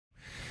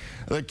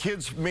The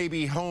kids may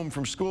be home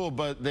from school,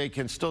 but they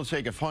can still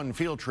take a fun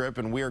field trip,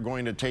 and we are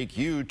going to take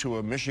you to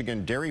a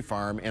Michigan dairy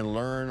farm and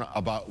learn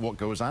about what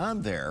goes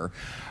on there.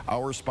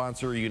 Our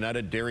sponsor,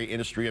 United Dairy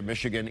Industry of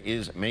Michigan,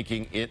 is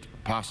making it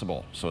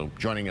possible. So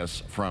joining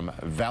us from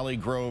Valley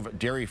Grove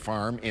Dairy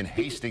Farm in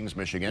Hastings,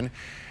 Michigan,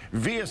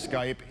 via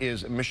Skype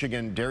is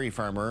Michigan dairy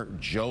farmer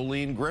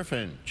Jolene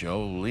Griffin.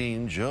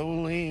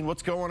 Jolene,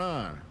 what's going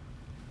on?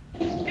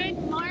 Good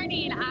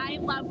morning. I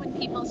love when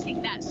people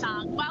sing that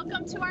song.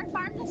 Welcome to our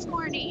farm this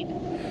morning.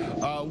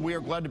 We are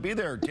glad to be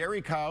there.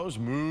 Dairy cows,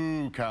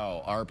 moo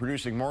cow, are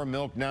producing more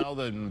milk now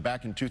than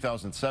back in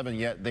 2007,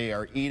 yet they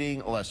are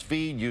eating less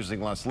feed,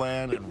 using less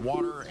land and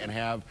water, and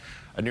have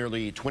a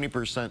nearly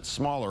 20%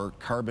 smaller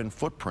carbon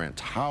footprint.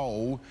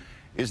 How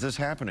is this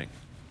happening?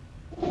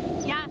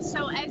 Yeah,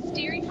 so as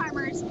dairy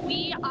farmers,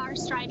 we are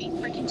striving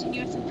for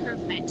continuous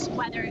improvement,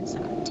 whether it's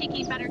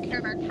taking better care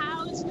of our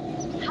cows,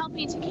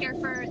 helping to care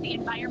for the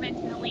environment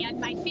and the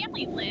land. My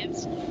family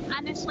lives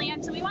on this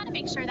land, so we want to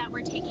make sure that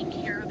we're taking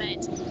care of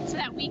it so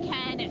that we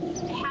can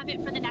have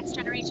it for the next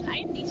generation. I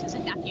have nieces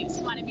and nephews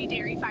who want to be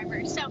dairy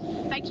farmers. So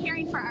by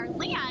caring for our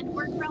land,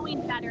 we're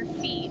growing better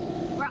feed.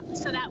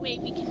 So that way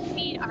we can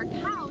feed our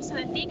cows so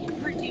that they can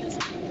produce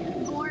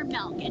more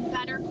milk and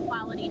better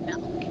quality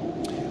milk.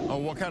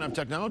 What kind of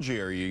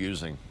technology are you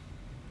using?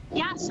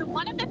 Yeah, so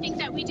one of the things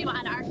that we do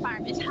on our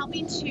farm is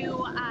helping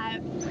to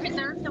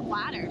preserve the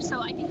water.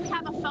 So I think we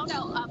have a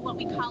photo of what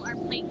we call our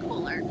plate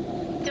cooler.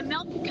 The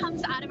milk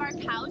comes out of our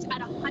cows at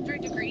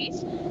 100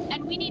 degrees,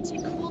 and we need to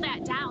cool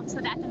that down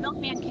so that the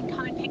milkman can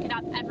come and pick it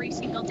up every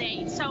single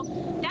day. So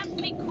that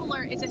plate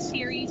cooler is a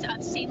series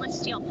of stainless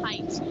steel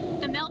pipes.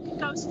 The milk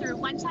goes through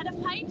one set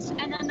of pipes,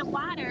 and then the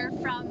water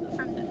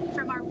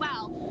from our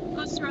well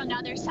goes through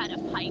another set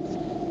of pipes.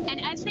 And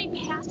as they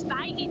pass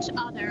by each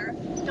other,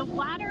 the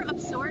water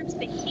absorbs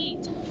the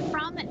heat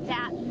from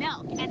that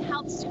milk and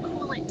helps to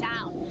cool it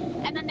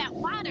down. And then that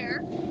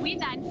water, we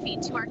then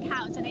feed to our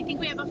cows. And I think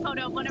we have a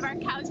photo of one of our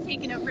cows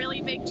taking a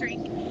really big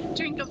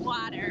drink of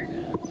water.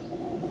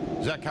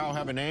 Does that cow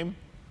have a name?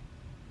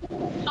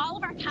 All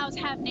of our cows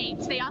have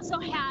names. They also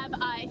have,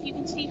 if you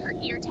can see her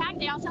ear tag,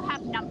 they also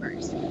have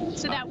numbers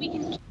so that we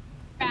can keep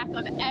track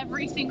of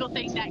every single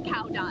thing that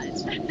cow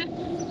does.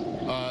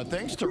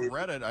 Thanks to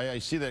Reddit, I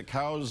see that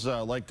cows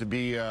like to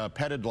be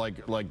petted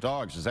like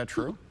dogs. Is that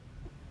true?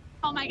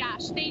 Oh my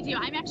gosh, they do.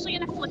 I'm actually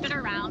going to flip it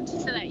around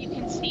so that you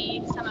can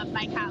see some of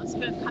my cows who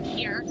have come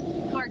here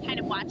who are kind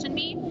of watching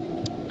me.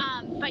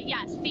 But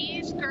yes,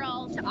 these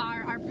girls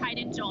are our pride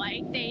and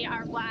joy. They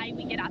are why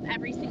we get up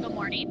every single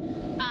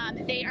morning.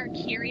 They are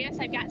curious.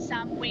 I've got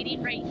some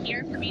waiting right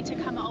here for me to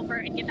come over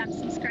and give them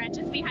some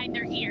scratches behind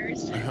their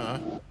ears.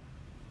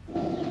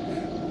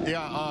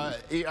 Yeah,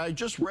 I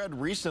just read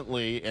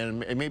recently,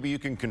 and maybe you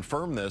can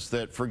confirm this,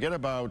 that forget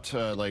about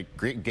like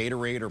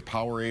Gatorade or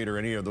Powerade or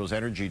any of those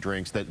energy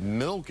drinks, that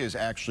milk is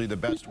actually the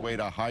best way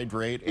to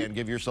hydrate and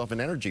give yourself an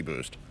energy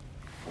boost.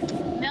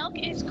 Milk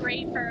is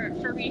great for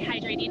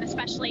rehydrating,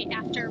 especially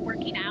after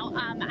working out.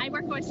 I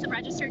work with some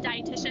registered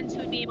dietitians who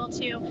would be able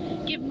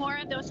to give more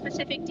of those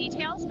specific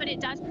details, but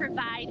it does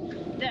provide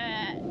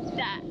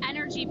the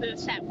energy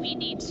boost that we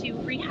need to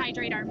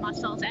rehydrate our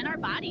muscles and our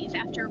bodies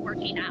after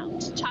working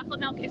out. Chocolate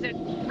milk is a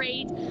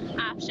great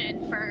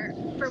option for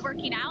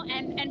working out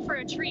and for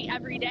a treat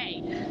every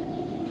day.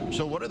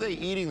 So what are they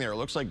eating there? It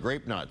looks like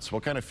grape nuts.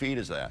 What kind of feed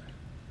is that?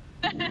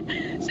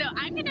 So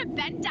I'm going to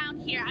bend down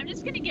here. I'm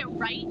just going to get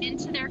right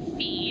into their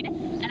feed,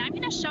 and I'm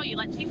going to show you.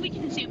 Let's see if we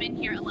can zoom in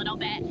here a little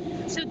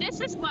bit. So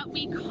this is what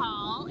we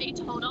call a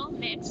total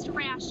mixed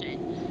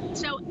ration.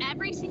 So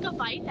every single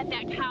bite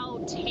that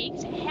cow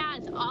takes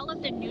has all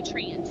of the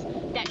nutrients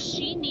that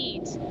she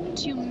needs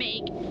to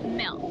make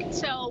milk.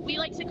 So we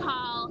like to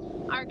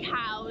call our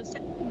cows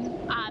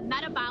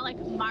metabolic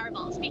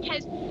marvels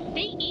because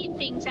they eat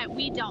things that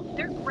we don't.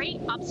 They're great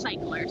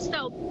upcyclers.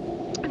 So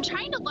I'm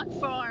trying to look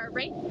for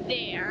right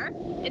there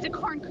is a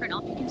corn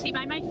kernel, if you can see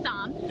by my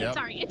thumb. Yep.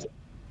 Sorry, it's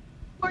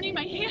morning,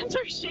 my hands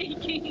are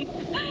shaking.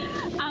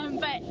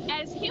 But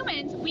as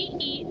humans, we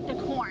eat the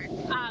corn.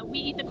 We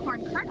eat the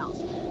corn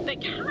kernels.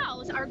 But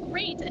cows are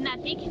great in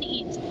that they can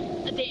eat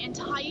the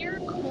entire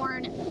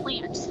corn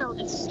plant, so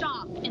the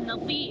stalk and the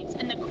leaves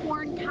and the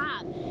corn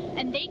cob,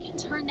 and they can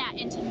turn that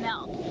into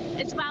milk.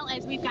 As well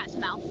as we've got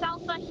some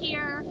alfalfa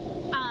here,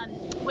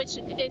 which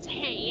is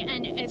hay,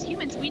 and as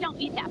humans, we don't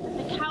eat that, but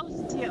the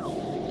cows do.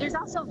 There's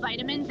also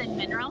vitamins and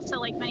minerals, so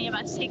like many of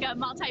us take a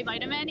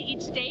multivitamin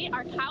each day,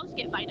 our cows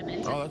get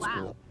vitamins as well. That's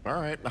cool. All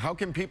right. How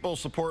can people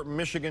support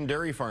Michigan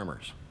dairy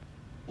farmers?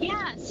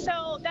 Yeah,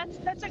 so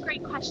that's a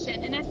great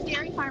question. And as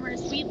dairy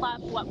farmers, we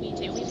love what we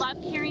do. We love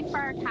caring for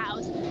our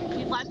cows.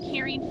 We love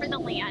caring for the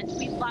land.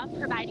 We love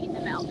providing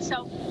the milk.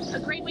 So a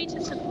great way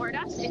to support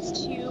us is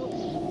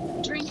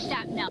to drink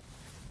that milk.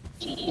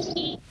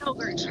 Eat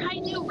yogurt, try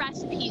new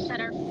recipes that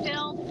are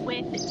filled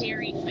with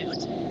dairy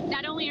foods.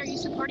 Not only are you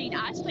supporting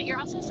us, but you're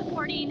also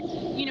supporting,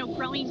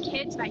 growing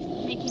kids by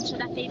making sure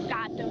that they've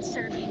got those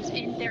servings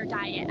in their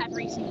diet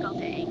every single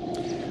day.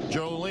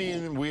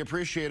 Jolene, we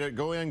appreciate it.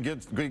 Go in,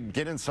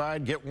 get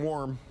inside, get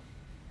warm.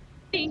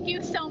 Thank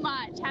you so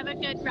much. Have a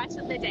good rest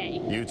of the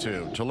day. You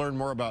too. To learn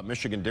more about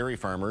Michigan dairy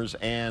farmers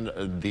and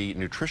the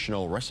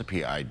nutritional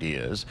recipe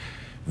ideas,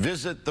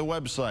 visit the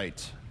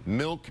website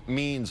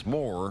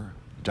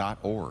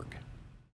milkmeansmore.org.